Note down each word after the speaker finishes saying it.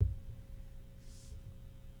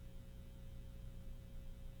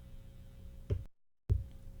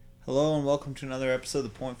Hello and welcome to another episode of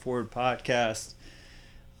the Point Forward Podcast.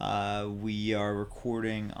 We are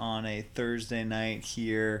recording on a Thursday night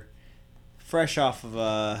here, fresh off of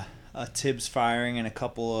a Thibs firing and a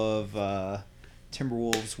couple of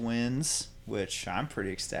Timberwolves wins, which I'm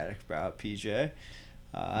pretty ecstatic about, PJ.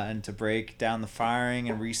 And to break down the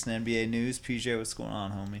firing and recent NBA news, PJ, what's going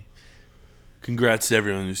on, homie? Congrats to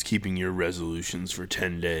everyone who's keeping your resolutions for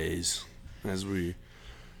 10 days, as we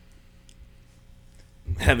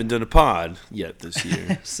haven't done a pod yet this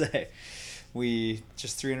year. We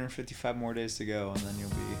just 355 more days to go, and then you'll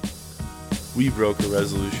be... We broke a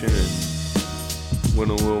resolution and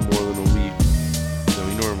went a little more than a week than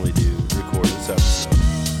we normally do to record this episode.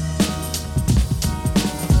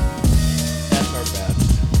 That's our bad.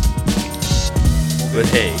 But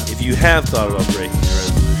hey, if you have thought about breaking your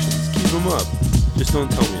resolutions, keep them up. Just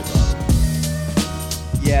don't tell me about them.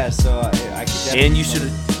 Yeah, so I could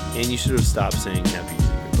definitely... And you should have stopped saying Happy New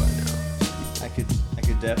Year by now. I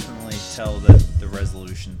could definitely tell that the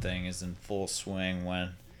resolution thing is in full swing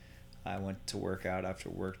when I went to work out after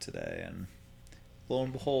work today, and lo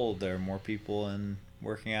and behold, there are more people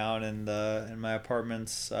working out in my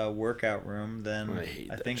apartment's workout room than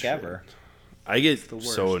I think shit. ever. I get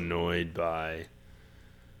so annoyed by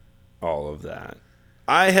all of that.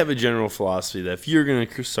 I have a general philosophy that if you're going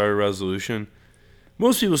to start a resolution,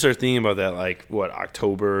 most people start thinking about that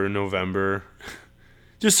October, November.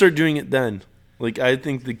 Just start doing it then. I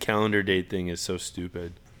think the calendar date thing is so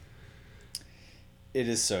stupid. It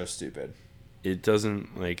is so stupid. It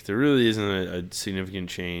doesn't, there really isn't a significant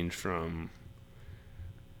change from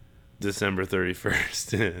December 31st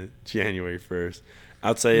to January 1st.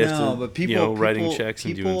 Outside of writing checks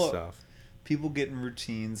and doing stuff. People get in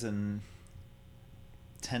routines and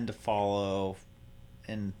tend to follow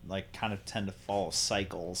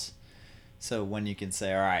cycles. So when you can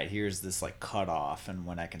say, all right, here's this cutoff, and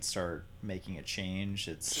when I can start making a change,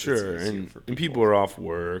 it's sure. It's and people are off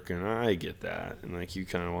work, and I get that, and you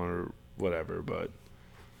kind of want to whatever, but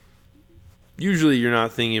usually you're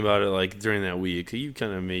not thinking about it during that week. You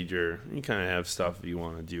kind of have stuff if you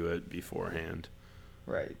want to do it beforehand,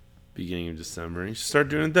 right? Beginning of December, you should start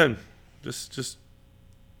doing it then. Just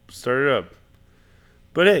start it up.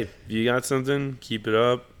 But hey, if you got something, keep it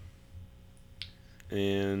up.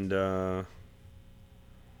 And,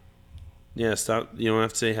 stop. You don't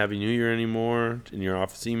have to say Happy New Year anymore in your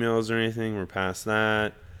office emails or anything. We're past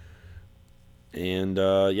that. And,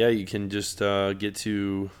 you can just get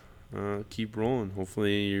to keep rolling.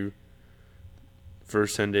 Hopefully your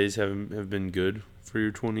first 10 days have been good for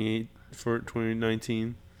your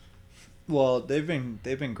 2019. Well, they've been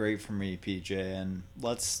great for me, PJ, and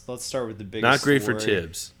let's start with the biggest. Not great story. for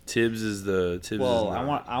Thibs. Thibs is the Thibs. Well,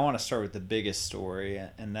 I want to start with the biggest story,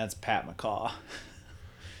 and that's Pat McCaw.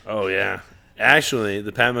 Oh yeah, actually,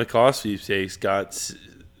 the Pat McCaw sweepstakes got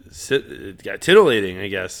titillating. I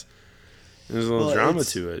guess there's a little drama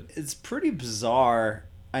to it. It's pretty bizarre.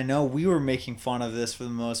 I know we were making fun of this for the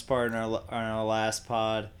most part in our last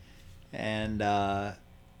pod, and.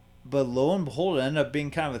 But lo and behold, it ended up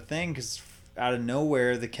being kind of a thing because out of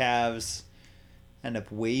nowhere, the Cavs end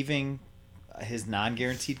up waiving his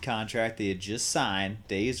non-guaranteed contract they had just signed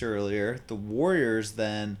days earlier. The Warriors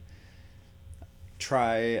then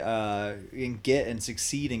try and get and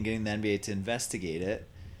succeed in getting the NBA to investigate it.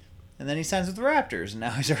 And then he signs with the Raptors, and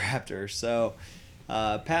now he's a Raptor. So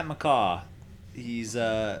Pat McCaw, he's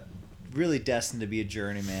really destined to be a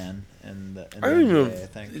journeyman in the NBA, I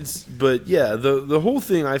think. But yeah, the whole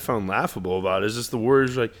thing I found laughable about is just the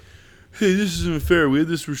Warriors hey, this isn't fair. We had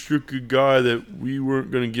this restricted guy that we weren't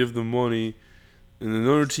going to give the money, and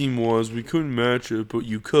another team we couldn't match it, but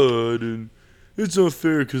you could, and it's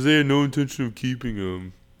unfair because they had no intention of keeping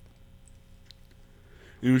him.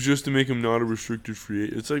 It was just to make him not a restricted free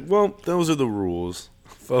agent. It's well, those are the rules,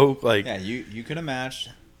 folks. Yeah, you could have matched.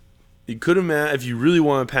 You could have matched if you really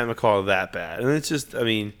wanted Pat McCaw that bad. And it's just,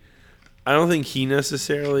 I don't think he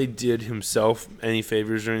necessarily did himself any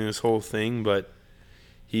favors during this whole thing, but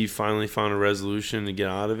he finally found a resolution to get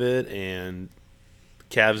out of it, and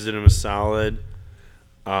Cavs did him a solid.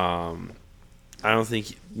 I don't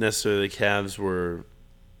think necessarily the Cavs were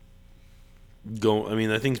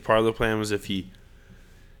going. I think part of the plan was if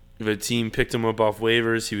a team picked him up off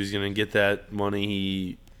waivers, he was going to get that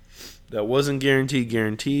money that wasn't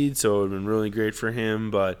guaranteed, so it would have been really great for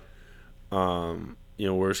him. But,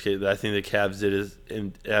 worst case, I think the Cavs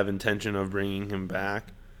have intention of bringing him back.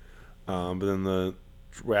 But then the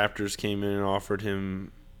Raptors came in and offered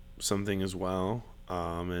him something as well.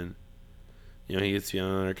 And he gets to be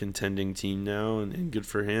on another contending team now, and good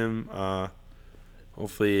for him.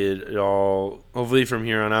 Hopefully hopefully from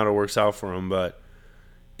here on out it works out for him. But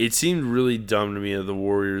it seemed really dumb to me that the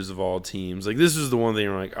Warriors of all teams, like, this was the one thing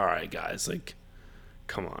where I'm like, all right, guys, like,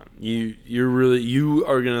 come on, you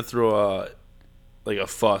are gonna throw a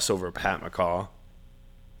fuss over Pat McCaw.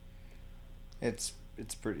 It's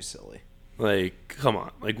pretty silly. Like, come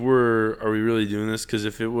on, like, are we really doing this? Because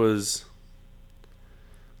if it was,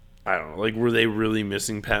 I don't know, like, were they really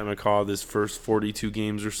missing Pat McCaw this first 42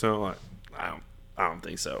 games or so? Like, I don't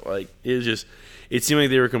think so. Like, it seemed like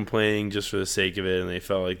they were complaining just for the sake of it, and they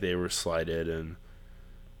felt like they were slighted and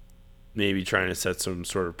maybe trying to set some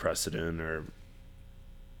sort of precedent or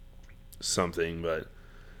something. But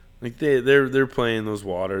like, they're playing those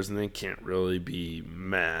waters, and they can't really be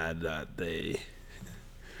mad that they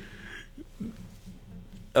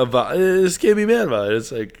just can't be mad about it.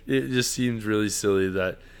 It's like, it just seems really silly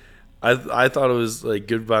that I thought it was like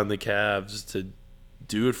good by the Cavs to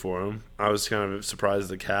do it for him. I was kind of surprised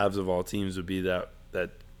the Cavs of all teams would be that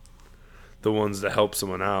the ones to help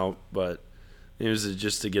someone out, but it was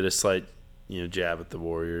just to get a slight jab at the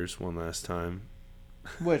Warriors one last time.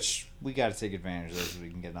 Which we got to take advantage of those if we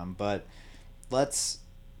can get them. But let's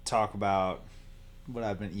talk about what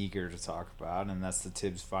I've been eager to talk about, and that's the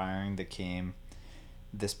Thibs firing that came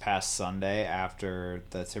this past Sunday after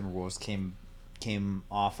the Timberwolves came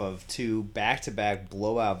off of 2 back-to-back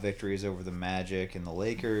blowout victories over the Magic and the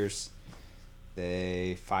Lakers.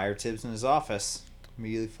 They fired Thibs in his office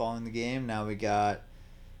immediately following the game. Now we got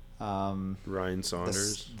Ryan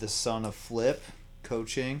Saunders, the son of Flip,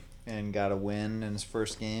 coaching and got a win in his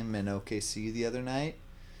first game in OKC the other night.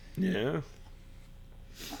 Yeah.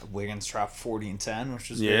 Wiggins dropped 40 and 10, which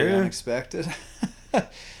was very unexpected.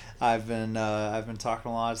 I've been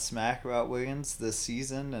talking a lot of smack about Wiggins this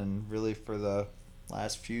season and really for the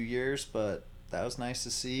last few years, but that was nice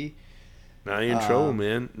to see. Now you're in trouble,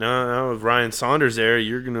 man. Now with Ryan Saunders there,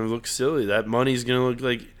 you're gonna look silly. That money's gonna look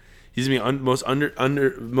like he's gonna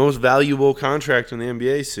be most valuable contract in the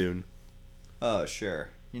NBA soon. Oh sure.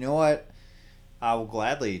 You know what? I will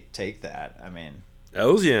gladly take that. I mean,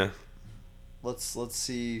 hells yeah. Let's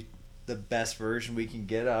see the best version we can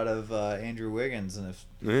get out of Andrew Wiggins, and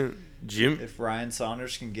if Ryan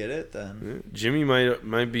Saunders can get it, then Jimmy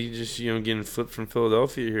might be just getting flipped from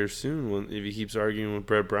Philadelphia here soon if he keeps arguing with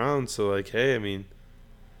Brett Brown. So like, hey, I mean,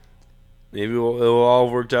 maybe it'll all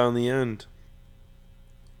work out in the end.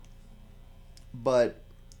 But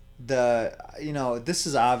this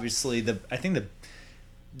is obviously the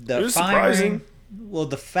it was firing. Surprising. Well,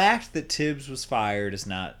 the fact that Thibs was fired is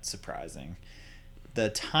not surprising. The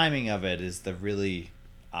timing of it is the really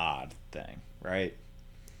odd thing, right?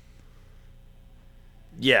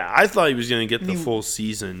 Yeah, I thought he was going to get the full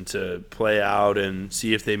season to play out and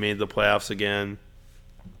see if they made the playoffs again,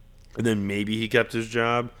 and then maybe he kept his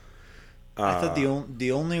job. I thought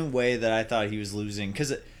the only way that I thought he was losing,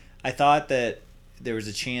 because I thought that there was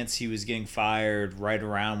a chance he was getting fired right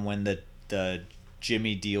around when the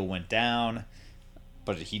Jimmy deal went down,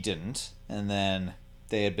 but he didn't. And then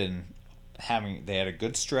they had a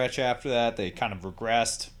good stretch after that. They kind of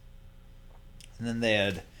regressed, and then they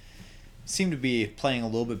had seemed to be playing a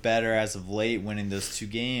little bit better as of late, winning those 2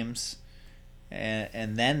 games,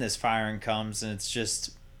 and then this firing comes, and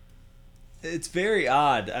it's very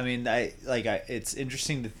odd. I mean, it's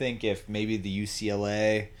interesting to think if maybe the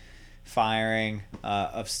UCLA firing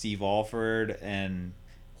of Steve Alford and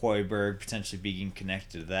Hoiberg potentially being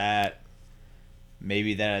connected to that,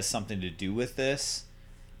 maybe that has something to do with this,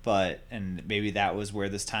 and maybe that was where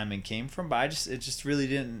this timing came from. But it just really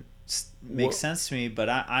didn't make sense to me. But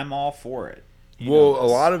I'm all for it. A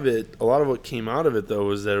lot of what came out of it though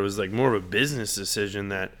was that it was like more of a business decision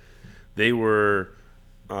that they were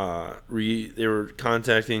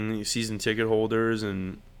contacting season ticket holders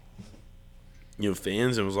and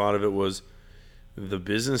fans, and a lot of it was the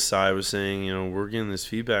business side was saying, we're getting this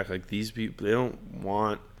feedback, like these people, they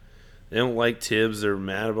don't like Thibs. They're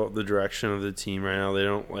mad about the direction of the team right now. They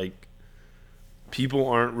don't like, people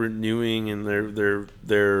aren't renewing, and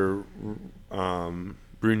their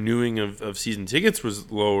renewing of season tickets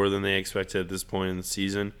was lower than they expected at this point in the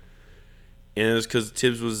season. And it was because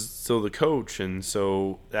Thibs was still the coach, and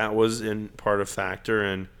so that was in part a factor.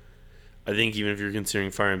 And I think even if you're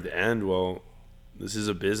considering firing him at the end, well, this is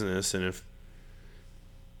a business, and if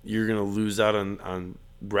you're going to lose out on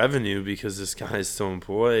revenue because this guy is still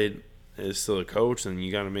employed, is still a coach, then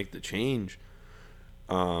you got to make the change.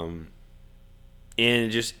 And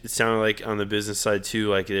it sounded like on the business side too,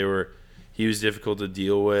 like he was difficult to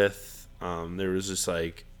deal with. There was just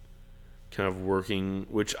like kind of working,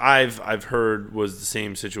 which I've heard was the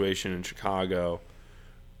same situation in Chicago,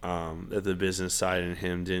 that the business side and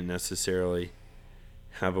him didn't necessarily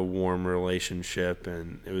have a warm relationship,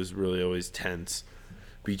 and it was really always tense.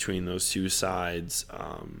 between those two sides.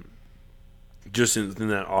 Just in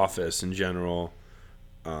that office in general,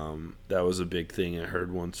 that was a big thing I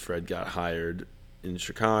heard once Fred got hired in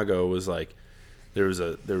Chicago. Was like it was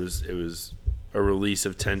a release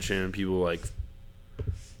of tension, and people like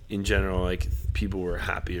in general like people were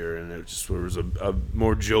happier, and there was a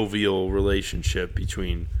more jovial relationship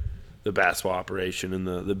between the basketball operation and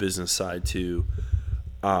the business side too.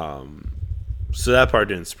 So that part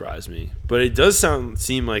didn't surprise me, but it does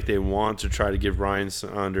seem like they want to try to give Ryan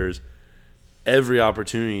Saunders every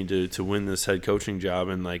opportunity to win this head coaching job,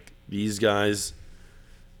 and like these guys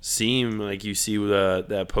seem like you see with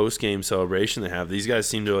that post game celebration they have. These guys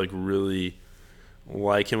seem to like really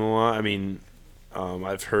like him a lot. I mean,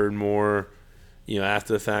 I've heard more,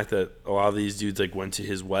 after the fact that a lot of these dudes like went to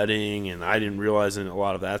his wedding, and I didn't realize a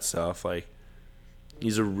lot of that stuff. Like,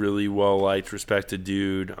 he's a really well liked, respected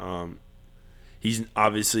dude. He's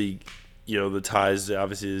obviously, the ties.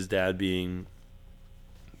 Obviously, his dad being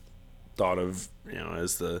thought of,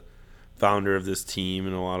 as the founder of this team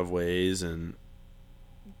in a lot of ways, and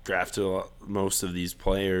drafted most of these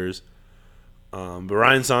players. But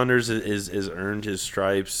Ryan Saunders has earned his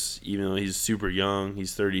stripes, even though he's super young.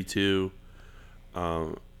 He's 32.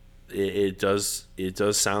 It does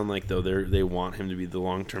sound like though they want him to be the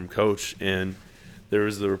long-term coach, and there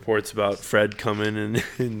was the reports about Fred coming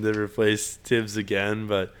and to replace Thibs again,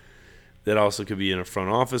 but that also could be in a front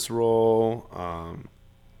office role.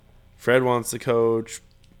 Fred wants to coach.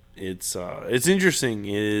 It's interesting.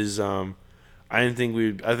 It is. I didn't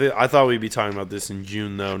think I thought we'd be talking about this in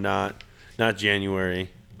June though, not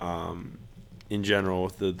January. In general,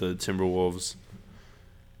 with the Timberwolves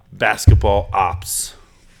basketball ops.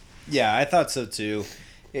 Yeah, I thought so too.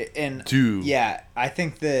 And yeah, I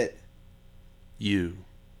think that you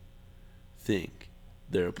think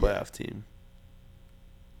they're a playoff team.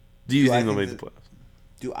 Do you think they'll make the playoffs?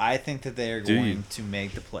 Do I think that they are going to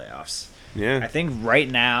make the playoffs? Yeah. I think right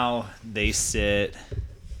now they sit.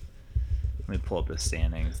 Let me pull up the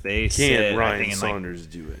standings. They sit. Ryan Saunders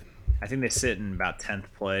do it? I think they sit in about 10th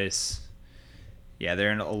place. Yeah,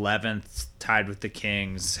 they're in 11th, tied with the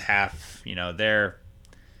Kings. They're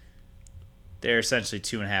essentially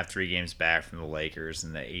 2.5, 3 games back from the Lakers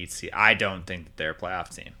and the 8th seed. I don't think that they're a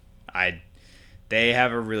playoff team. They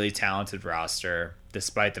have a really talented roster,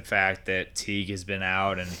 despite the fact that Teague has been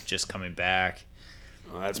out and just coming back.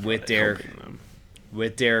 Well, that's with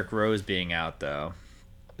Derrick Rose being out, though.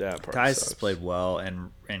 That part Tyus sucks. has played well,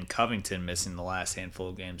 and Covington missing the last handful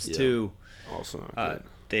of games too. Also not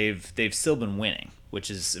good. They've still been winning,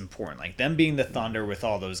 which is important. Like them being the Thunder with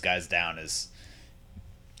all those guys down is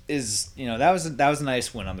that was a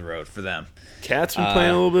nice win on the road for them. Cat's been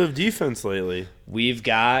playing a little bit of defense lately. We've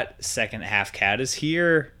got second half Cat is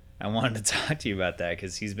here. I wanted to talk to you about that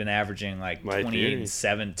because he's been averaging like 28 and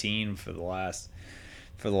 17 for the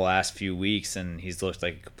last few weeks, and he's looked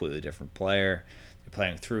like a completely different player. They're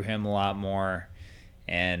playing through him a lot more,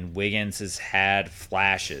 and Wiggins has had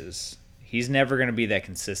flashes. He's never going to be that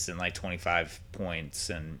consistent, like 25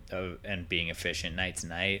 points and being efficient night to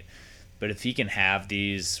night. But if he can have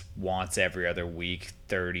these once every other week,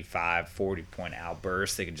 35, 40-point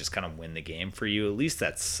outbursts, they can just kind of win the game for you. At least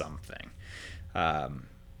that's something. But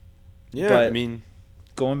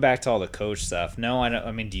going back to all the coach stuff, no, I don't.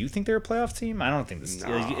 I mean, do you think they're a playoff team? I don't think this.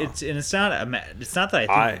 No. It's not that I think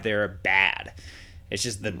that they're bad. It's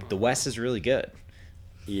just the West is really good.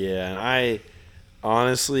 Yeah, and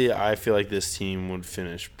honestly, I feel like this team would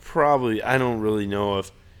finish probably. I don't really know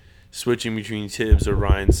if switching between Thibs or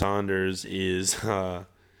Ryan Saunders is going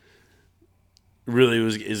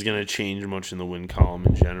to change much in the win column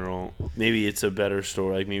in general. Maybe it's a better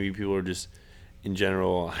story. Like maybe people are just in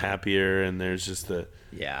general happier, and there's just the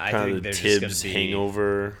Thibs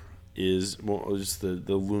hangover is just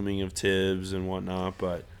the looming of Thibs and whatnot.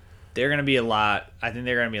 But they're going to be a lot. I think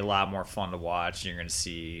they're going to be a lot more fun to watch. You're going to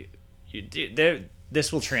see.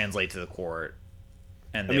 This will translate to the court.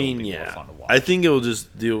 And will be more fun to watch. I think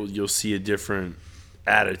you'll see a different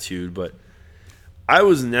attitude, but I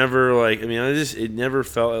was never it never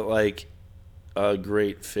felt like a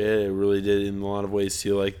great fit. It really did in a lot of ways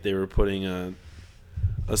feel like they were putting a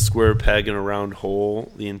square peg in a round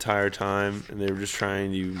hole the entire time, and they were just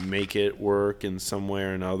trying to make it work in some way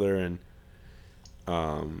or another. And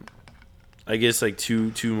I guess like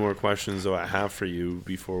two more questions though I have for you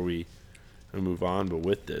before we move on, but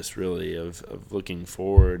with this really of looking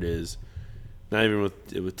forward is not even with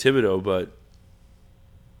Thibodeau, but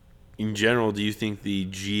in general, do you think the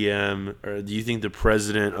GM or do you think the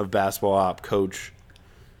president of basketball op coach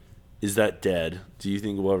is that dead? Do you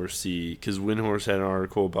think we'll ever see? Because Windhorse had an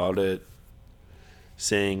article about it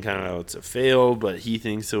saying kind of it's a fail, but he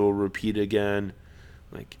thinks it will repeat again.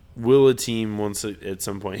 Like, will a team once at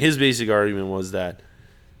some point? His basic argument was that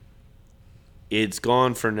it's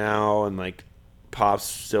gone for now, and like Pop's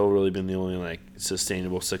still really been the only like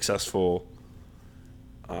sustainable, successful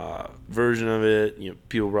version of it. You know,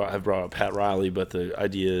 people have brought up Pat Riley, but the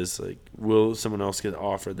idea is like, will someone else get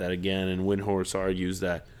offered that again? And Windhorst argues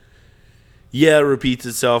that it repeats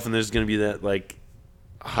itself, and there's going to be that like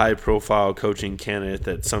high-profile coaching candidate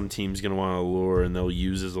that some team's going to want to lure, and they'll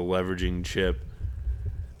use as a leveraging chip.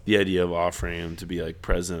 The idea of offering him to be like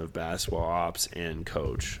president of basketball ops and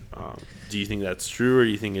coach. Do you think that's true, or do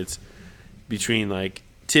you think it's between like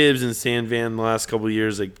Thibs and Stan Van the last couple of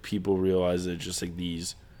years, like people realize that just like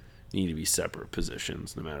these need to be separate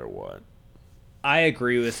positions no matter what? I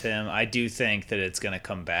agree with him. I do think that it's going to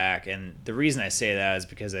come back, and the reason I say that is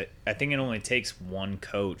because I think it only takes one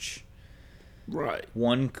coach, right?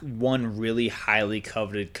 One really highly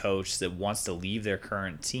coveted coach that wants to leave their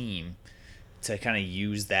current team to kind of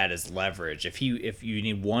use that as leverage. If you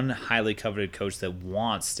need one highly coveted coach that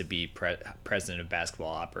wants to be president of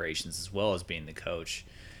basketball operations as well as being the coach,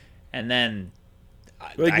 and then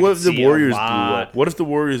like what if the Warriors blew up? What if the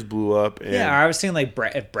Warriors blew up? And I was saying like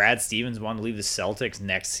if Brad Stevens wanted to leave the Celtics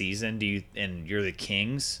next season, and you're the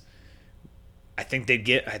Kings, I think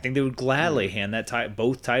they would gladly hand that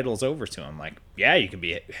both titles over to him. Like, yeah, you can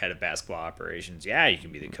be head of basketball operations. Yeah, you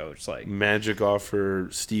can be the coach. Like Magic offer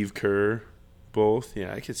Steve Kerr. Both,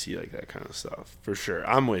 yeah, I could see like that kind of stuff for sure.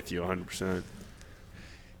 I'm with you 100%.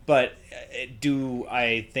 But do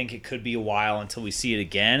I think it could be a while until we see it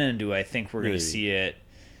again, and do I think we're going to see it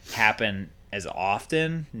happen as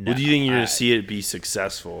often? No, well, do you think you're going to see it be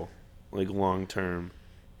successful, like long term?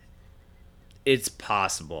 It's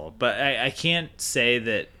possible, but I can't say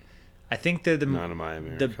that. I think that not in my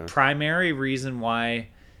America. The primary reason why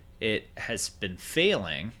it has been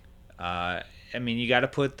failing. I mean, you got to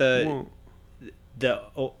put the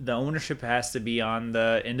ownership has to be on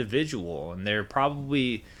the individual, and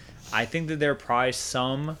I think that there are probably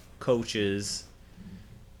some coaches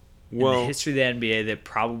in the history of the NBA that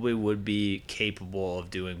probably would be capable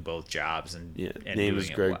of doing both jobs. And name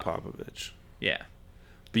is Greg Popovich. Yeah,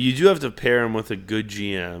 but you do have to pair him with a good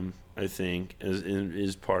GM. I think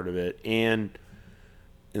is part of it, and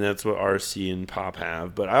that's what RC and Pop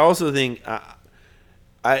have. But I also think.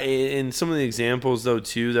 In some of the examples though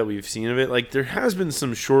too that we've seen of it, like there has been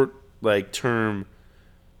some short like term,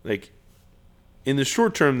 like in the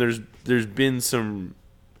short term, there's been some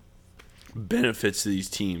benefits to these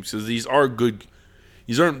teams because these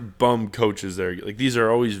aren't bum coaches that are like these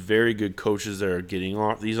are always very good coaches that are getting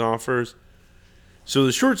these offers. So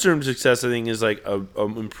the short term success I think is like a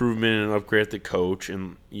improvement and upgrade at the coach,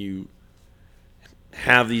 and you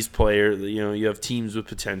have these players, you have teams with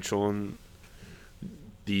potential and.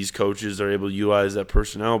 These coaches are able to utilize that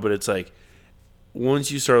personnel, but it's like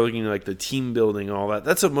once you start looking at like the team building and all that,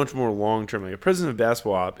 that's a much more long term. Like a president of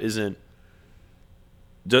basketball op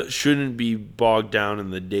shouldn't be bogged down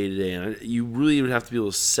in the day to day, and you really would have to be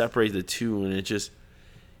able to separate the two. And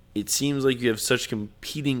it seems like you have such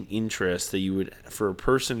competing interests that you would, for a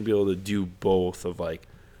person to be able to do both of like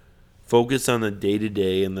focus on the day to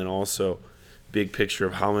day and then also big picture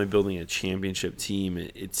of how am I building a championship team.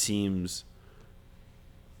 It seems.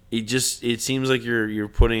 It seems like you're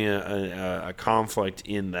putting a conflict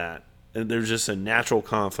in that, and there's just a natural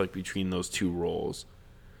conflict between those two roles,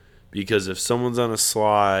 because if someone's on a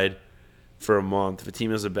slide for a month, if a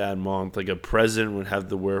team has a bad month, like a president would have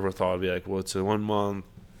the wherewithal to be like, well, it's a 1 month.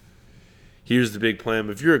 Here's the big plan.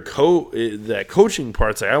 But if you're that coaching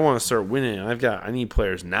part's like, I want to start winning. I need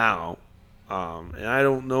players now, and I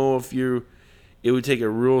don't know if it would take a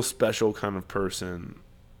real special kind of person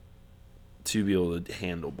to be able to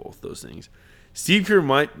handle both those things. Steve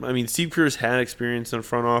Kerr's had experience in the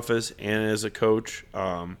front office and as a coach.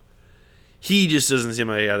 He just doesn't seem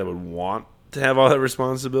like a guy that would want to have all that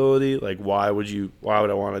responsibility. Like, why would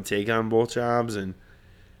I want to take on both jobs? And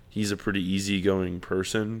he's a pretty easygoing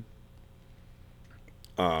person.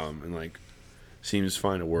 And like seems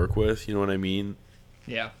fine to work with, you know what I mean?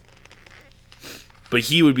 Yeah. But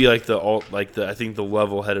he would be like I think the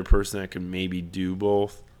level-headed person that could maybe do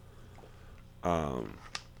both. I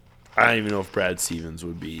don't even know if Brad Stevens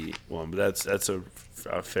would be one, but that's a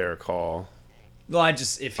fair call. Well,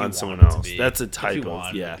 if you on someone else, to be, that's a type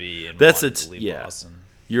of yeah. Boston.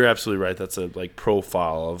 You're absolutely right. That's a like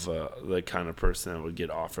profile of the kind of person that would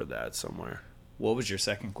get offered that somewhere. What was your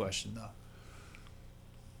second question though?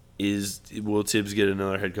 Will Thibs get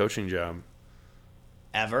another head coaching job?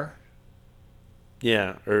 Ever?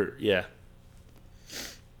 Yeah.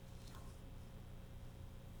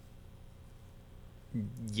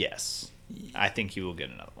 Yes. I think he will get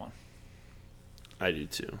another one. I do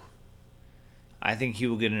too. I think he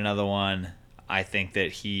will get another one. I think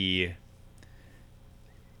that he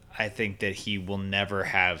will never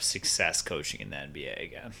have success coaching in the NBA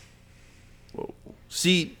again. Whoa.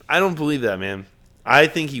 See, I don't believe that, man. I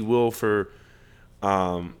think he will for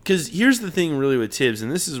because here's the thing really with Thibs,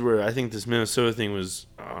 and this is where I think this Minnesota thing was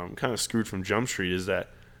kind of screwed from Jump Street, is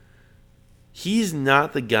that he's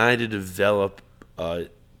not the guy to develop a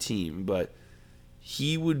team, but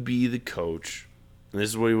he would be the coach. And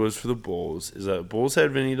this is what he was for the Bulls. Is that Bulls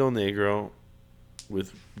had Vinny Del Negro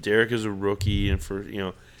with Derek as a rookie, and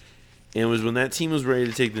and it was when that team was ready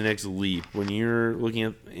to take the next leap. When you're looking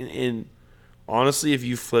at and honestly, if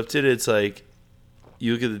you flipped it, it's like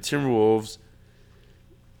you look at the Timberwolves.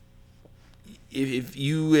 If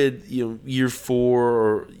you had year 4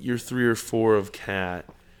 or year 3 or 4 of Cat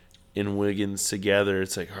and Wiggins together,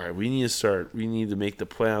 it's like, all right, we need to make the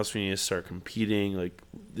playoffs. We need to start competing. Like,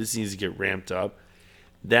 this needs to get ramped up.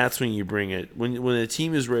 That's when you bring it. When a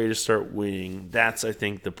team is ready to start winning, that's, I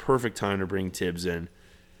think, the perfect time to bring Thibs in.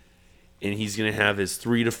 And he's going to have his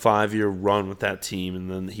 3 to 5 year run with that team, and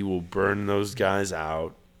then he will burn those guys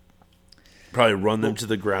out, probably run them to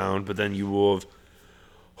the ground, but then you will have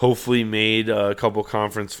hopefully made a couple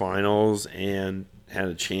conference finals and had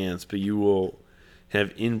a chance, but you will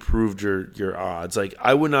have improved your odds. Like,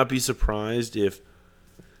 I would not be surprised if,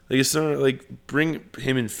 like, it's not like bring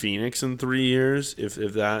him in Phoenix in 3 years if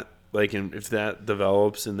that if that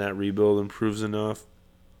develops and that rebuild improves enough.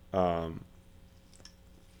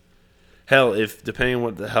 Hell, if depending on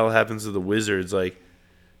what the hell happens to the Wizards, like,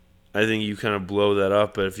 I think you kind of blow that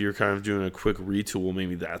up. But if you're kind of doing a quick retool,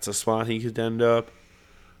 maybe that's a spot he could end up.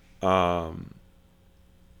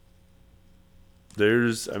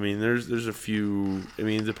 There's a few. I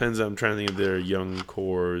mean, it depends. I'm trying to think of their young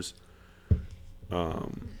cores.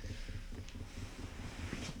 Well,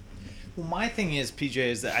 my thing is, PJ,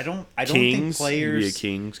 is that I don't Kings, think players. Be a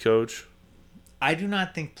Kings coach. I do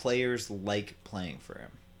not think players like playing for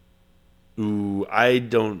him. Ooh, I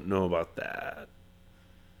don't know about that.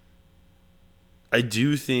 I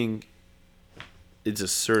do think it's a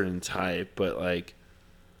certain type, but like,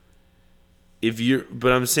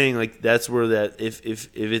 but I'm saying, like, that's where that if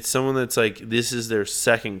it's someone that's like, this is their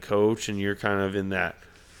second coach and you're kind of in that,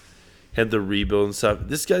 had the rebuild and stuff,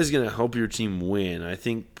 this guy's going to help your team win. I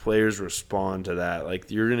think players respond to that.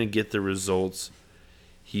 Like, you're going to get the results.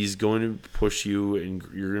 He's going to push you and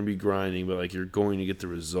you're going to be grinding, but like, you're going to get the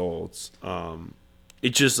results.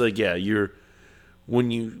 It's just like, yeah,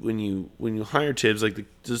 when you hire Thibs, like,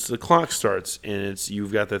 the clock starts and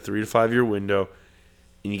you've got that 3 to 5 year window.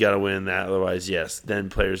 And you got to win that. Otherwise, yes,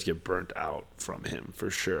 then players get burnt out from him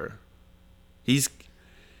for sure.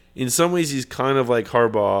 In some ways, he's kind of like Jim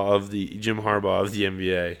Harbaugh of the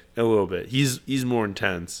NBA a little bit. He's more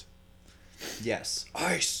intense. Yes,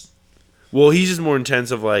 ice. Well, he's just more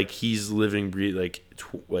intense of like he's living,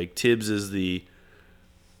 like Thibs is the.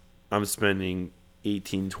 I'm spending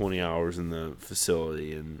 18, 20 hours in the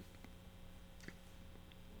facility and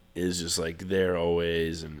is just like there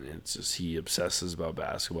always, and it's just he obsesses about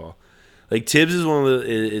basketball. Like, Thibs is one of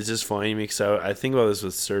the. It's just funny. He makes out. I think about this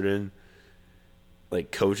with certain,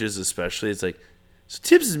 like, coaches, especially. It's like, so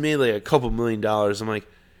Thibs has made like a couple $1 million. I'm like,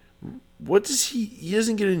 what does he? He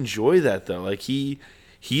doesn't get to enjoy that though. Like, he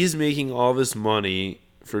is making all this money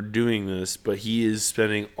for doing this, but he is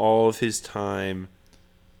spending all of his time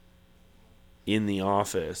in the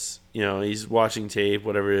office. He's watching tape,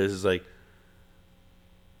 whatever it is. Is like,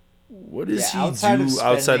 what does he do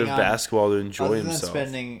outside of basketball to enjoy himself?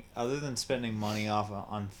 Other than spending money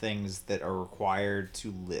on things that are required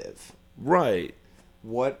to live. Right.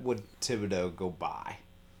 What would Thibodeau go buy?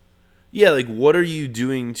 Yeah, like, what are you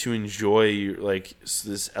doing to enjoy your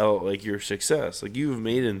success? Like, you've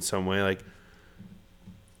made it in some way. Like,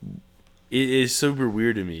 it is super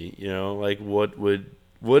weird to me. Like,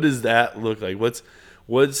 what does that look like?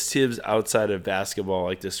 What's Thibs outside of basketball,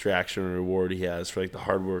 like, distraction or reward he has for, like, the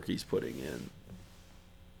hard work he's putting in?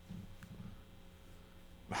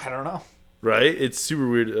 I don't know. Right? It's super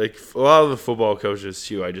weird. Like, a lot of the football coaches,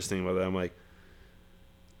 too, I just think about that. I'm like,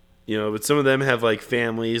 but some of them have, like,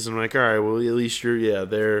 families. And I'm like, all right, well, at least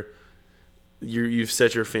you've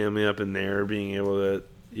set your family up in there, being able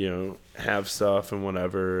to, have stuff and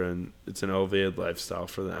whatever. And it's an elevated lifestyle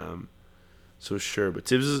for them. So, sure. But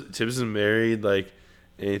Thibs isn't married, like,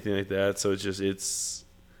 anything like that. So I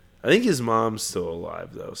think his mom's still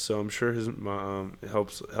alive though, so I'm sure his mom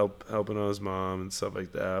helping out his mom and stuff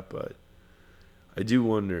like that. But I do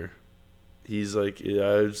wonder. He's like,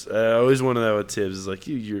 I always wonder that with Thibs. Is like,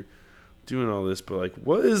 you're doing all this, but like,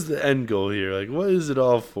 what is the end goal here? Like, what is it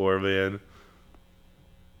all for, man?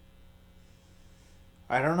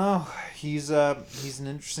 I don't know. He's an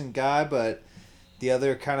interesting guy, but the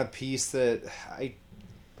other kind of piece that I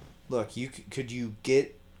look, could you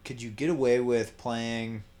get away with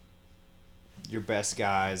playing your best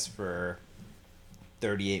guys for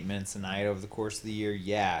 38 minutes a night over the course of the year?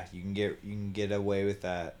 Yeah, you can get away with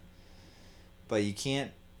that. But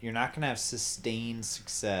you're not going to have sustained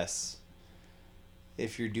success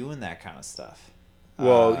if you're doing that kind of stuff.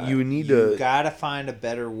 Well, you got to find a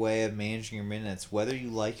better way of managing your minutes, whether you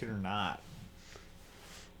like it or not.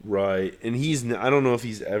 Right, and I don't know if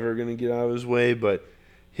he's ever going to get out of his way, but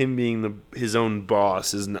him being his own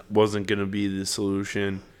boss wasn't going to be the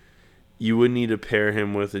solution. You would need to pair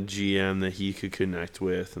him with a GM that he could connect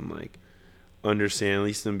with and like understand, at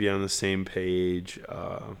least them be on the same page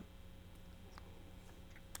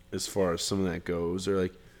as far as some of that goes. Or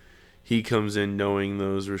like he comes in knowing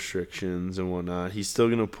those restrictions and whatnot. He's still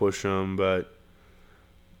gonna push them, but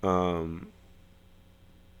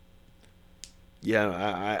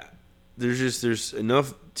yeah, there's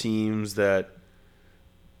enough teams that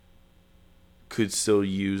could still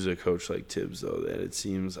use a coach like Thibs, though, that it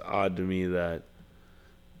seems odd to me that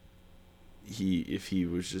he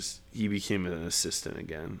became an assistant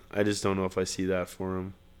again. I just don't know if I see that for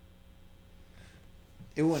him.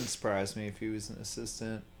 It wouldn't surprise me if he was an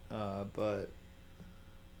assistant, but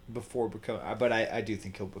I do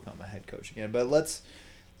think he'll become a head coach again. But let's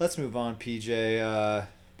move on, PJ.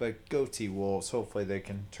 But go T-Wolves. Hopefully they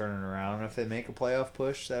can turn it around. And if they make a playoff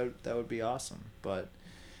push, that would be awesome. But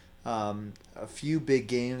a few big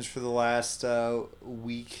games for the last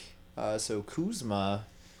week. So Kuzma.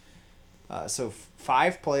 So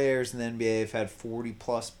 5 players in the NBA have had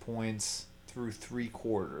 40-plus points through 3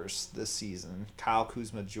 quarters this season. Kyle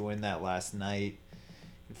Kuzma joined that last night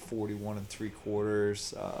at 41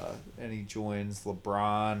 3/4. And he joins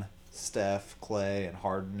LeBron, Steph, Clay, and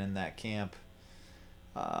Harden in that camp.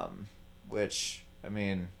 Which, I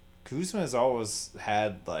mean, Kuzma has always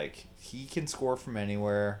had, like, he can score from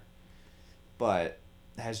anywhere, but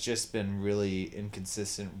has just been really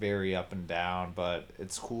inconsistent, very up and down. But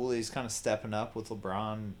it's cool that he's kind of stepping up with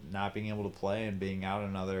LeBron not being able to play and being out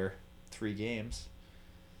another 3 games.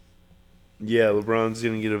 Yeah, LeBron's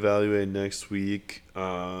going to get evaluated next week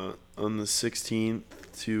on the 16th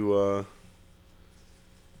to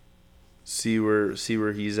see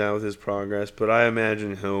where he's at with his progress. But I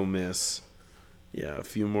imagine he'll miss a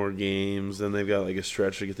few more games. Then they've got like a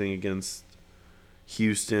stretch, I think, against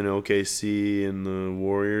Houston, OKC, and the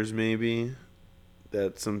Warriors maybe,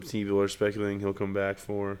 that some people are speculating he'll come back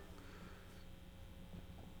for.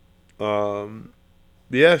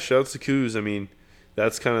 Yeah, shouts to Kuz. I mean,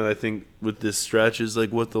 that's kind of, I think, with this stretch is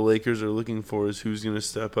like what the Lakers are looking for is who's going to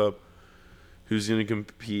step up, who's going to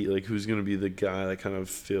compete, like who's going to be the guy that kind of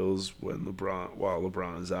fills while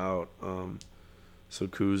LeBron is out. So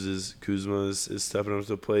Kuzma is stepping up to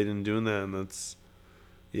the plate and doing that, and that's,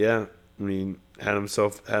 yeah. I mean, had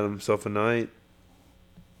himself a night.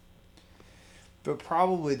 But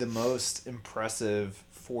probably the most impressive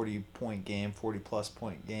 40-plus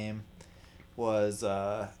point game was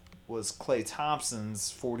Klay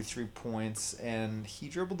Thompson's 43 points, and he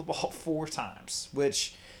dribbled the ball 4 times,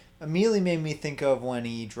 which immediately made me think of when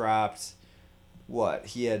he dropped,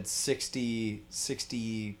 he had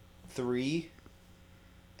 63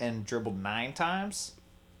 and dribbled 9 times?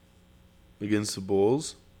 Against the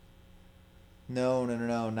Bulls? No,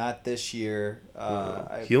 not this year.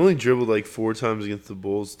 He only dribbled like 4 times against the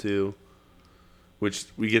Bulls too, which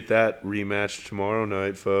we get that rematch tomorrow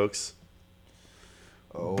night, folks.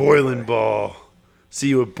 Oh, Boiling Ball.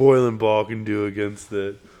 See what Boiling Ball can do against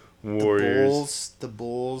the Warriors. The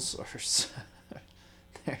Bulls are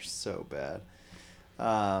they're so bad.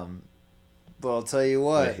 But I'll tell you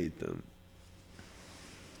what. I hate them.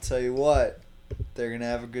 They're going to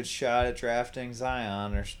have a good shot at drafting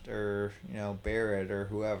Zion or Barrett or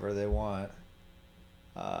whoever they want.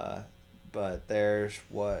 But they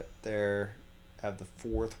have the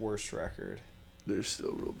 4th worst record. They're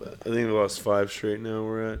still real bad. I think they lost 5 straight now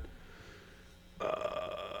we're at.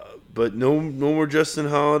 But no more Justin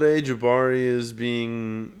Holiday. Jabari is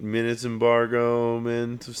being minutes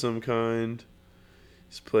embargoment of some kind.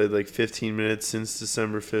 He's played like 15 minutes since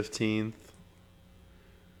December 15th.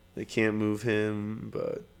 They can't move him,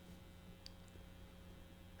 but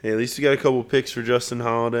hey, at least we got a couple picks for Justin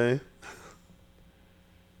Holiday.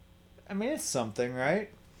 I mean, it's something, right?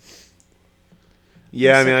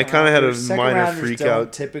 Yeah, I mean, I kind of had a minor freak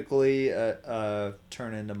out. Typically,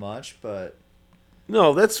 turn into much, but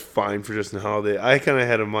no, that's fine for Justin Holiday. I kind of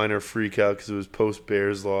had a minor freak out because it was post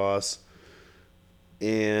Bears loss.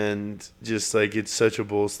 and just like it's such a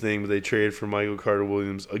Bulls thing. But they traded for Michael Carter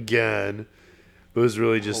Williams again. It was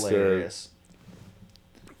really just Hilarious.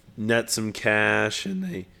 Net some cash, and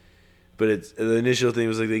the initial thing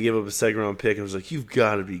was like they gave up a second round pick, and I was like, you've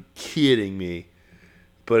got to be kidding me.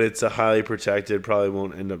 But it's a highly protected, probably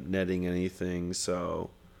won't end up netting anything.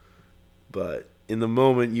 So, but in the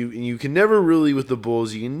moment, you can never really with the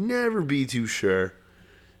Bulls, you can never be too sure.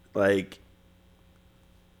 Like,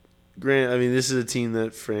 I mean, this is a team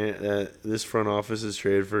that this front office has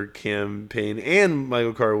traded for Cam Payne and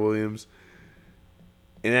Michael Carter Williams,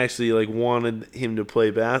 and actually like wanted him to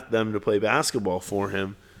play them to play basketball for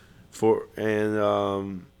him,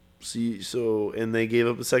 and they gave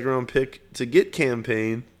up a second round pick to get Cam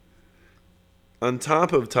Payne on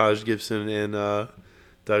top of Taj Gibson and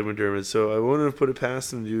Doug McDermott. So I wouldn't have put it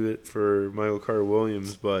past them to do it for Michael Carter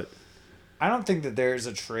Williams, but I don't think that there's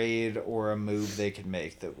a trade or a move they could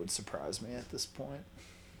make that would surprise me at this point.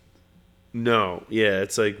 no, yeah,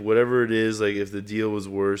 it's like whatever it is, like if the deal was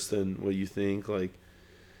worse than what you think, like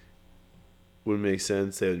would make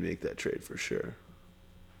sense, they would make that trade for sure.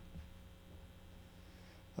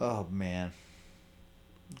 Oh, man.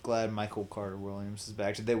 Glad Michael Carter Williams is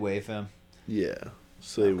back. Did they waive him? Yeah,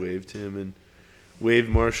 so they waived him and waived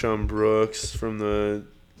Marshawn Brooks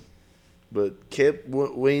but kept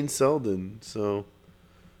Wayne Selden. So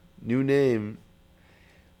new name,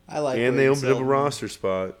 I like. and Wayne they opened up a Selden. roster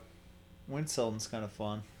spot. Wayne Selden's kind of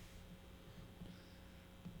fun.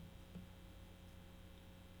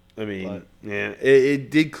 I mean, But- yeah, it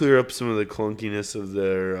did clear up some of the clunkiness of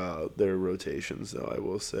their rotations, though. I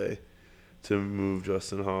will say, to move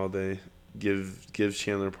Justin Holiday, give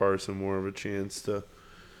Chandler Parsons more of a chance to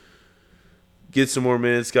get some more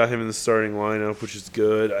minutes. Got him in the starting lineup, which is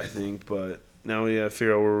good, I think. But now we got to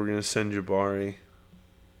figure out where we're gonna send Jabari.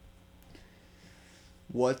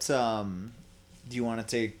 What do you want to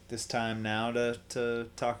take this time now to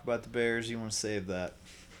talk about the Bears? You want to save that?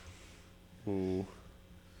 Ooh.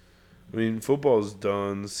 I mean, football's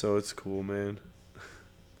done, so it's cool, man.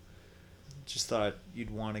 Just thought you'd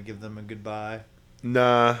want to give them a goodbye.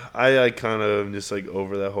 Nah, I kind of am just like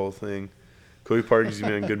over that whole thing. Cody Parkey's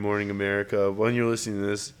gonna be on Good Morning America. When you're listening to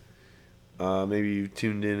this, maybe you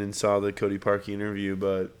tuned in and saw the Cody Parkey interview,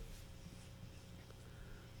 but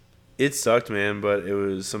it sucked, man. But it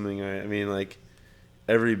was something I mean, like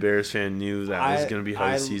every Bears fan knew that was gonna be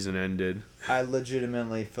how the season ended. I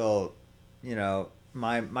legitimately felt,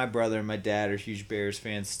 my brother and my dad are huge Bears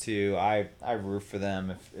fans too. I root for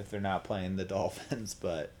them if they're not playing the Dolphins,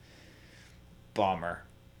 but bummer.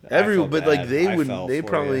 They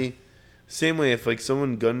probably same way if like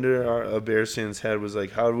someone gunned a Bears fan's head was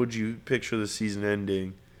like, how would you picture the season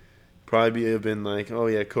ending? Probably have been like, oh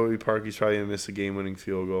yeah, Cody Parkey's probably gonna miss a game-winning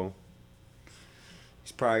field goal.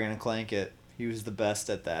 He's probably gonna clank it. He was the best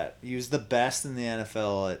at that. He was the best in the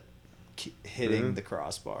NFL at hitting the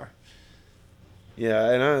crossbar.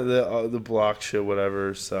 Yeah, and the block shit,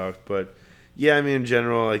 whatever, sucked. But, yeah, I mean, in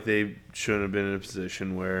general, like, they shouldn't have been in a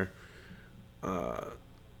position where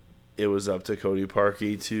it was up to Cody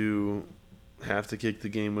Parkey to have to kick the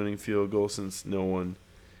game-winning field goal since no one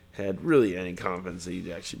had really any confidence that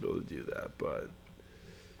he'd actually be able to do that. But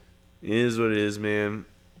it is what it is, man.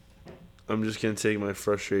 I'm just going to take my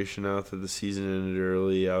frustration out that the season ended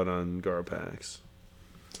early out on Garpax.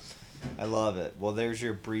 I love it. Well, there's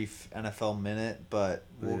your brief NFL minute, but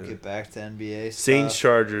we'll get back to NBA stuff. Saints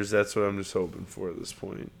Chargers, that's what I'm just hoping for at this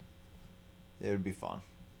point. It would be fun.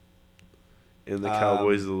 And the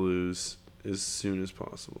Cowboys to lose as soon as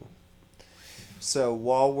possible. So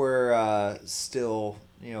while we're still,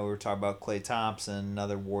 we're talking about Klay Thompson,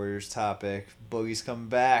 another Warriors topic. Boogie's coming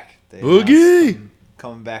back. Boogie!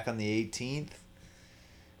 Coming back on the 18th.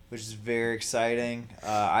 Which is very exciting.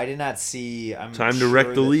 I did not see. Time to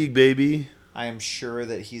wreck the league, baby. I am sure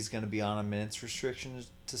that he's going to be on a minutes restriction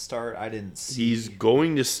to start. I didn't see. He's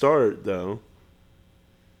going to start though,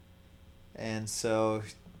 and so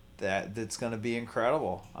that's going to be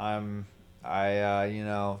incredible.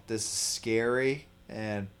 This is scary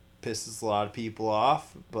and pisses a lot of people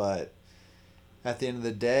off, but at the end of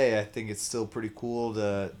the day, I think it's still pretty cool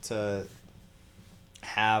to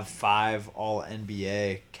have 5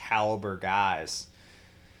 all-NBA caliber guys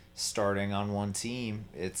starting on one team.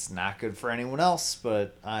 It's not good for anyone else,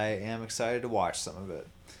 but I am excited to watch some of it.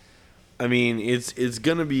 I mean, it's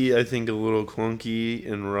going to be, I think, a little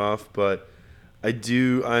clunky and rough, but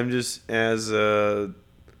I'm just, as a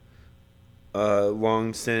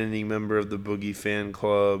long-standing member of the Boogie fan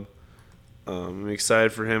club, I'm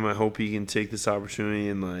excited for him. I hope he can take this opportunity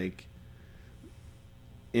and,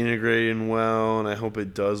 integrate in well, and I hope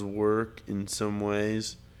it does work in some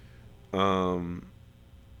ways.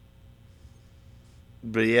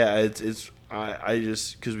 but yeah, I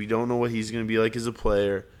just because we don't know what he's going to be like as a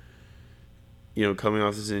player. Coming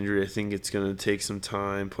off this injury, I think it's going to take some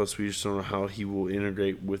time. Plus, we just don't know how he will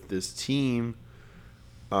integrate with this team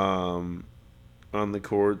on the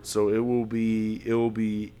court. So it will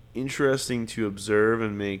be interesting to observe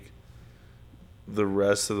and make the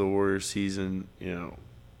rest of the Warriors season.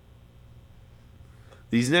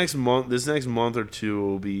 This next month or two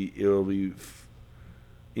will be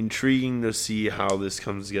intriguing to see how this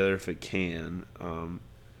comes together if it can.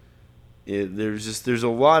 There's a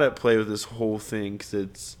lot at play with this whole thing because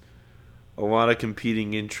it's a lot of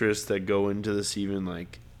competing interests that go into this, even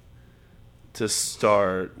like to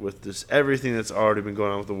start with this everything that's already been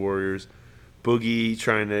going on with the Warriors. Boogie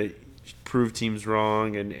trying to prove teams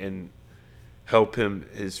wrong and help him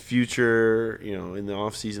his future, in the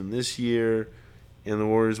offseason this year, and the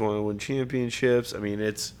Warriors want to win championships. I mean,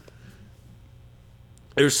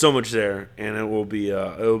 there's so much there, and it will be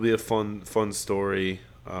a fun story.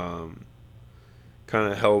 Kind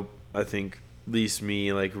of help, I think, at least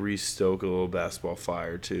me, like, restoke a little basketball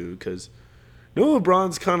fire, too, because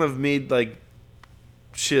LeBron's kind of made, like,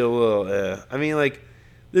 shit a little, I mean, like,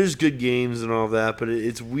 there's good games and all that, but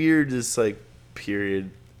it's weird, this, like,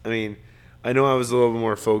 period. I mean, I know I was a little bit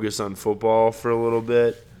more focused on football for a little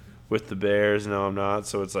bit with the Bears, now I'm not,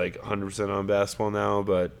 so it's, like, 100% on basketball now,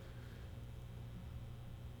 but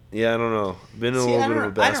yeah, I don't know. Been in a little bit of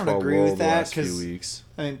a basketball lull the last few weeks.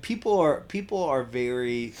 I mean, people are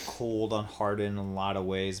very cold on Harden in a lot of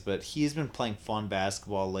ways, but he's been playing fun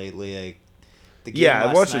basketball lately. Like the game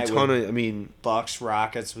I watched a ton of. I mean, Bucks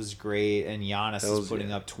Rockets was great, and Giannis is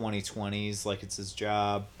putting up 2020s like it's his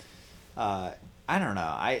job. I don't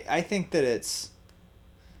know. I think that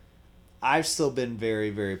I've still been very,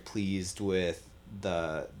 very pleased with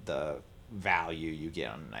the value you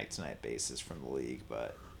get on a night-to-night basis from the league,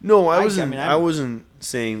 but. No, I wasn't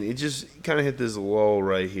saying it. Just kind of hit this lull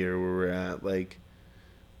right here where we're at. Like,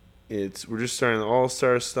 we're just starting the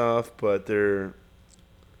All-Star stuff, but it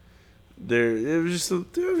was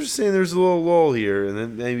just saying there's a little lull here, and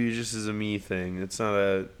then maybe it just is a me thing. It's not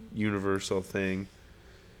a universal thing.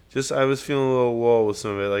 Just I was feeling a little lull with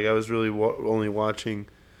some of it. Like I was really only watching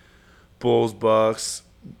Bulls Bucks.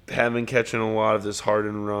 Haven't catching a lot of this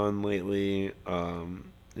Harden run lately.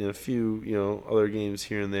 In a few, other games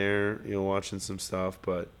here and there, watching some stuff,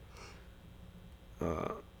 but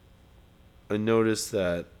I noticed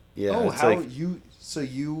that, yeah. Oh, how like, you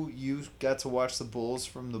got to watch the Bulls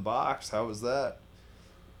from the box? How was that?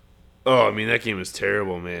 Oh, I mean, that game was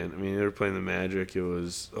terrible, man. I mean, they were playing the Magic. It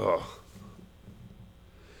was,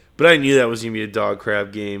 but I knew that was going to be a dog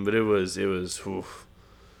crap game, but it was, oof.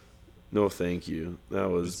 No, thank you. That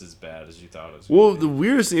was as bad as you thought it was. Well, the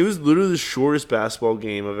weirdest thing, it was literally the shortest basketball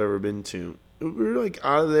game I've ever been to. We were like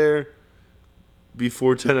out of there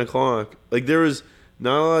before 10 o'clock. Like there was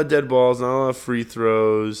not a lot of dead balls, not a lot of free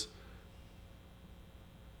throws.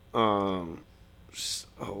 Just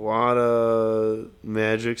a lot of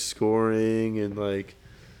Magic scoring and like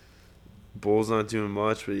Bulls not doing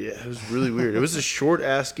much. But yeah, it was really weird. It was a short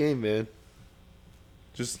ass game, man.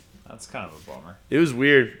 Just. That's kind of a bummer. It was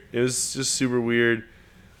weird. It was just super weird.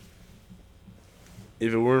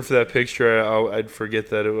 If it weren't for that picture, I'd forget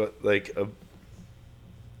that it was like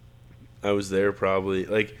I was there probably.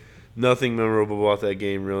 Like nothing memorable about that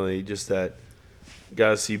game really. Just that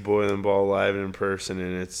got to see Boylan Ball live and in person,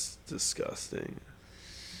 and it's disgusting.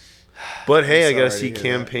 But hey, I got to see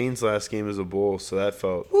Cam Payne's last game as a Bull, so that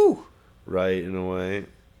felt right in a way.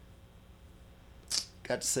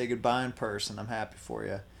 Got to say goodbye in person. I'm happy for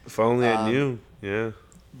you. If only I knew, yeah.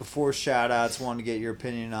 Before shout-outs, wanted to get your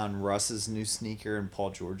opinion on Russ's new sneaker and Paul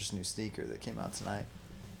George's new sneaker that came out tonight.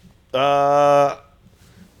 I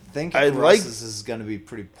think Russ's is going to be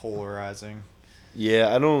pretty polarizing.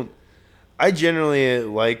 Yeah, I generally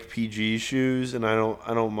like PG shoes, and I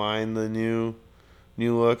don't mind the new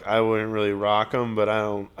look. I wouldn't really rock them, but I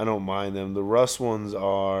don't mind them. The Russ ones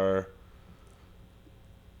are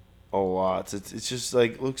a lot. It's just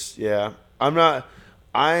like looks. Yeah,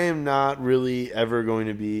 I am not really ever going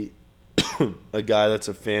to be a guy that's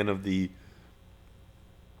a fan of the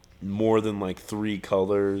more than like 3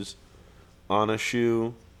 colors on a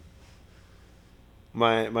shoe.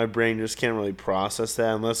 My brain just can't really process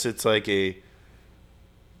that unless it's like a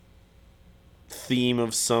theme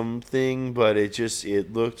of something, but it's just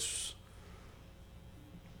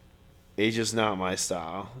not my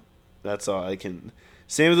style. That's all I can.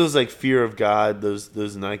 Same with those like Fear of God,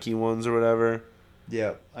 those Nike ones or whatever.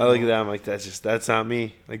 Yeah, I look at that. I'm like, that's not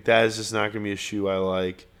me. Like that is just not gonna be a shoe I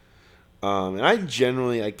like. And I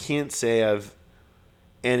can't say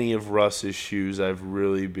any of Russ's shoes I've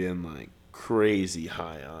really been like crazy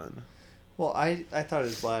high on. Well, I thought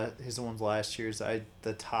his ones last year's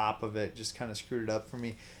the top of it just kind of screwed it up for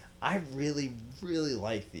me. I really really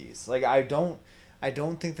like these. Like I don't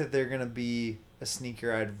think that they're gonna be a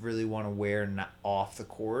sneaker I'd really want to wear not off the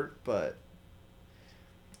court, but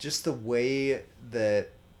just the way that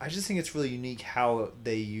I just think it's really unique how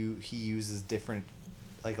he uses different,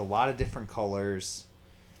 like a lot of different colors,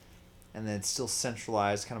 and then it's still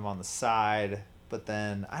centralized kind of on the side. But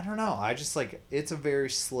then I don't know. I just like it's a very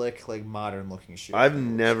slick, like modern looking shoe. I've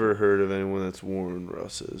never heard of anyone that's worn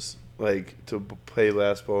Russ's, like to play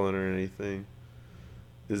basketball in or anything.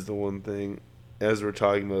 Is the one thing. As we're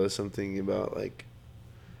talking about this, I'm thinking about like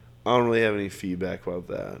I don't really have any feedback about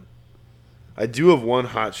that. I do have one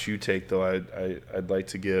hot shoe take though. I'd like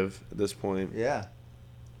to give at this point. Yeah.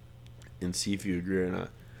 And see if you agree or not.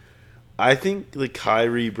 I think the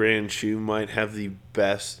Kyrie brand shoe might have the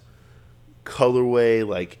best colorway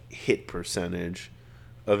like hit percentage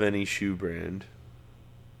of any shoe brand.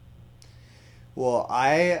 Well,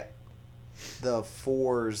 the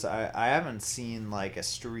fours, I haven't seen like a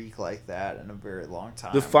streak like that in a very long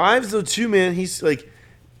time. The fives though too, man. He's like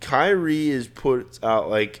Kyrie is put out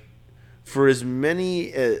like for as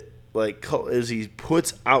many as he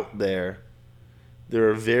puts out there. There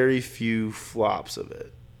are very few flops of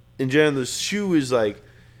it. In general, the shoe is like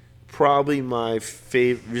probably my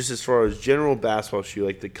favorite, just as far as general basketball shoe.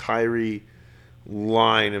 Like the Kyrie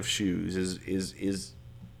line of shoes is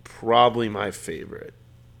probably my favorite.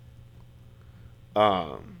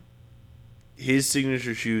 His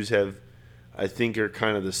signature shoes I think are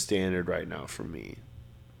kind of the standard right now for me.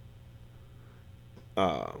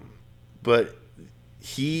 But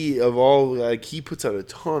he puts out a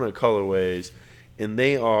ton of colorways, and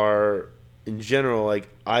they are in general like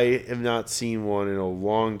I have not seen one in a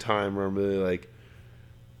long time where I'm really like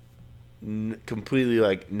completely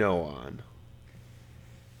like no on.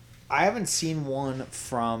 I haven't seen one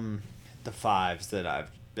from the fives that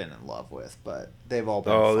I've been in love with, but they've all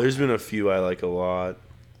been. Oh, there's been a few I like a lot.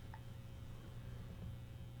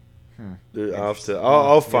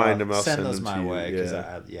 I'll find them. I'll send those them my to you. way because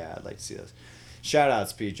Yeah. I'd like to see those. Shout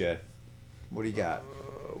outs, PJ. What do you got?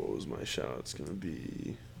 What was my shout out's gonna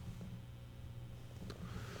be?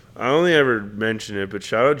 I only ever mention it, but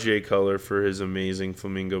shout out Jay Cutler for his amazing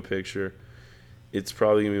flamingo picture. It's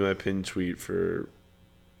probably gonna be my pinned tweet for.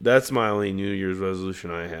 That's my only New Year's resolution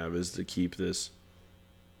I have is to keep this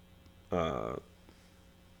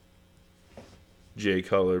Jay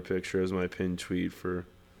Cutler picture as my pinned tweet for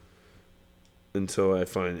until I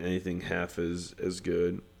find anything half as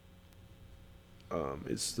good.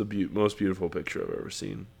 It's the most beautiful picture I've ever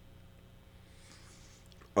seen.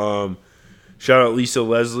 Shout out Lisa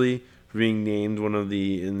Leslie for being named one of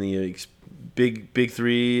the big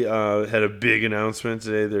three. Had a big announcement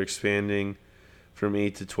today. They're expanding from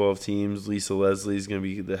 8 to 12 teams. Lisa Leslie is going to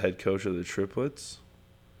be the head coach of the Triplets,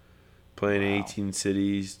 playing in 18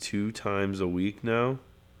 cities 2 times a week now.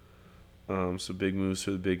 So big moves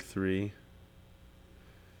for the big three.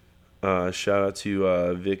 Shout out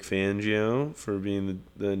to Vic Fangio for being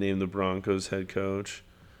named the Broncos head coach.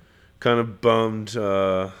 Kind of bummed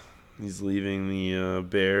he's leaving the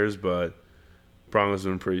Bears, but Broncos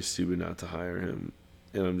have been pretty stupid not to hire him.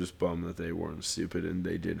 And I'm just bummed that they weren't stupid and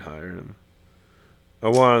they did hire him. I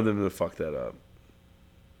wanted them to fuck that up.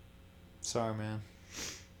 Sorry, man.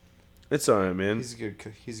 It's all right, man. He's a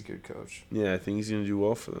good coach. Yeah, I think he's going to do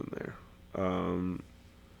well for them there.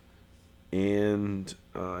 And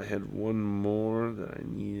I had one more that I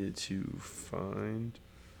needed to find.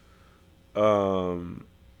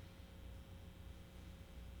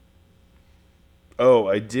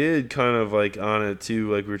 I did kind of like on it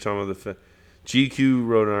too, like we were talking about GQ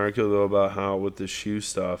wrote an article though about how with the shoe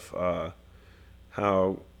stuff,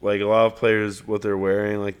 how like a lot of players what they're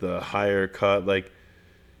wearing, like the higher cut, like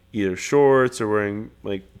either shorts or wearing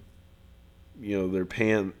like their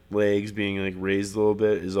pant legs being like raised a little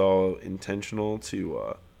bit is all intentional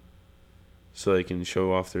to so they can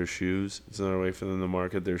show off their shoes. It's another way for them to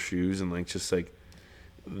market their shoes, and like just like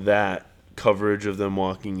that coverage of them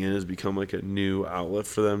walking in has become like a new outlet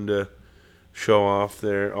for them to show off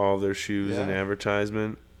all their shoes and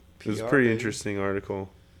advertisement. It was a pretty interesting article.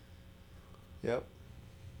 Yep.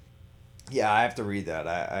 Yeah, I have to read that.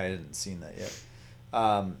 I hadn't seen that yet.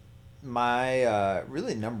 My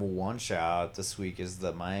really number one shout out this week is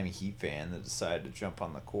the Miami Heat fan that decided to jump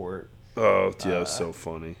on the court. Oh, yeah, that was so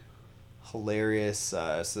funny. Hilarious.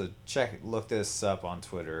 So look this up on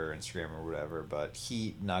Twitter or Instagram or whatever. But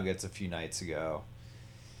Heat Nuggets a few nights ago.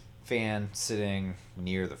 Fan sitting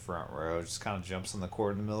near the front row just kind of jumps on the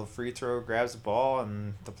court in the middle of free throw, grabs the ball,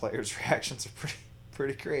 and the players' reactions are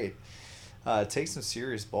pretty great. Take some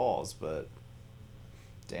serious balls, but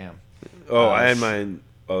damn. Oh, I had my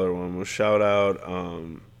other one. Well, shout out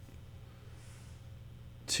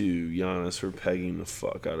to Giannis for pegging the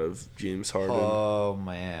fuck out of James Harden. Oh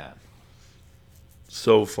man,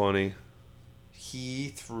 So funny.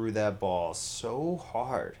 he threw that ball so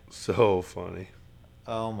hard. So funny.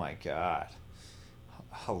 Oh my god,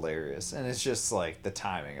 hilarious! And it's just like the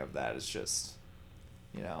timing of that is just,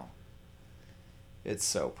 you know, it's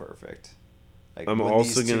so perfect. Like I'm when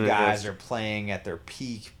also these two gonna guys have- are playing at their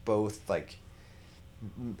peak, both like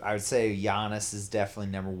I would say Giannis is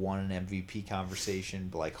definitely number one in MVP conversation,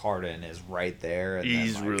 but like Harden is right there. And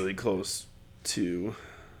He's then, like, really close to.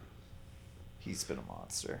 he's been a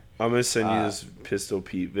monster. I'm gonna send you this Pistol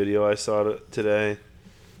Pete video I saw today.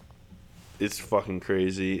 It's fucking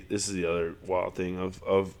crazy. This is the other wild thing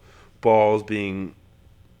of balls being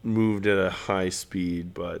moved at a high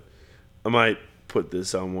speed, but I might put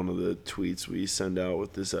this on one of the tweets we send out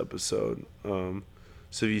with this episode. So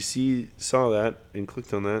if you saw that and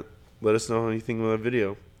clicked on that, let us know anything about that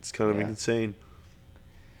video. It's kind of insane.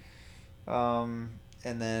 And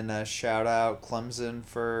then shout out Clemson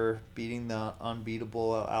for beating the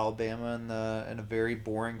unbeatable Alabama in a very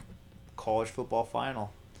boring college football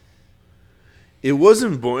final. It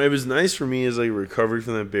wasn't boring. It was nice for me as like recovery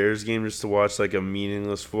from that Bears game just to watch like a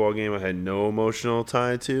meaningless football game I had no emotional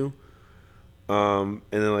tie to. And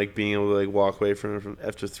then like being able to like walk away from it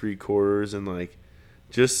after 3 quarters and like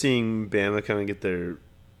just seeing Bama kind of get their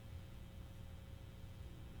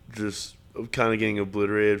just kind of getting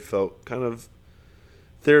obliterated felt kind of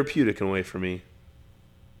therapeutic in a way for me.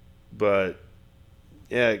 But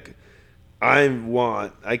yeah,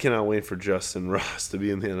 I cannot wait for Justin Ross to be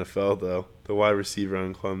in the NFL though. The wide receiver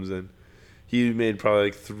on Clemson. He made probably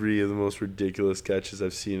like 3 of the most ridiculous catches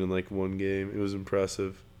I've seen in like one game. It was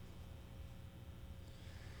impressive.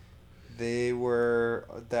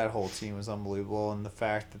 That whole team was unbelievable, and the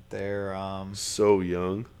fact that they're So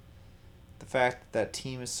young. the fact that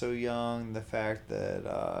team is so young, the fact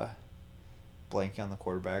that blanking on the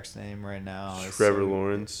quarterback's name right now Trevor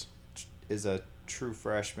Lawrence is a true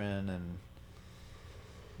freshman, and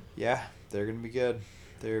yeah, they're gonna be good.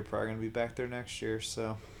 They're probably gonna be back there next year.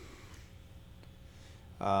 So,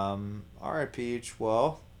 all right, Peach.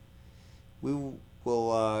 Well, we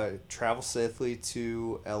will travel safely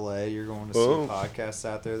to LA. You're going to see a podcast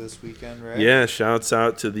out there this weekend, right? Yeah, shouts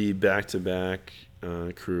out to the back-to-back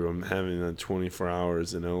crew. I'm having a 24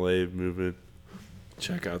 hours in LA movement.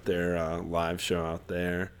 Check out their live show out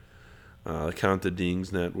there. Count the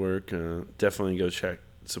Dings Network. Definitely go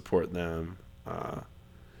support them.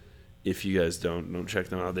 If you guys don't check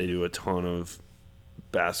them out, they do a ton of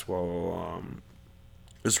basketball,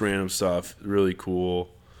 just random stuff. Really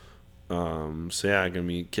cool. So yeah, I'm gonna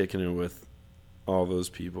be kicking it with all those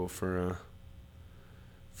people for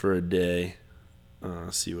a day.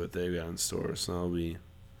 See what they got in store. So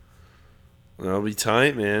that'll be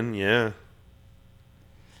tight, man. Yeah.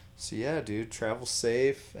 So yeah, dude, travel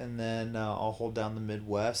safe, and then I'll hold down the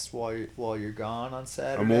Midwest while you're gone on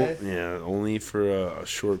Saturday. Only for a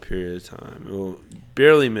short period of time. It will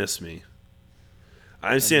barely miss me.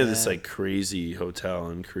 I'm staying at this like crazy hotel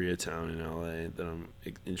in Koreatown in LA that I'm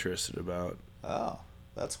interested about. Oh,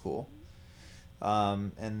 that's cool.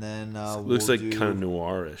 And then looks like kind of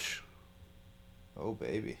noirish. Oh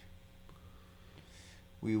baby.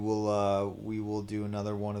 We will do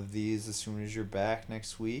another one of these as soon as you're back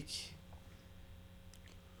next week.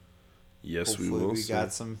 Yes, Hopefully we will. We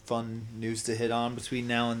got some fun news to hit on between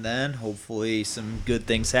now and then. Hopefully some good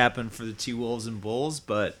things happen for the T-Wolves and Bulls.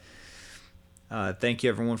 But thank you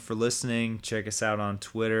everyone for listening. Check us out on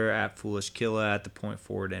Twitter at FoolishKilla at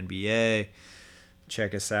 @thepointforwardNBA.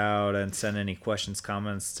 Check us out and send any questions,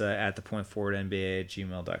 comments to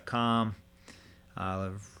 @thepointforwardNBA@gmail.com.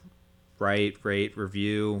 Write, rate,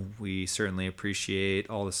 review. We certainly appreciate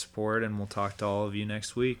all the support, and we'll talk to all of you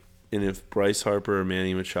next week. And if Bryce Harper or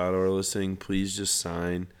Manny Machado are listening, please just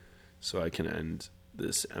sign so I can end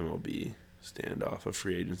this MLB standoff of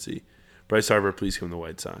free agency. Bryce Harper, please come to the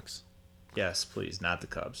White Sox. Yes, please, not the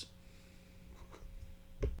Cubs.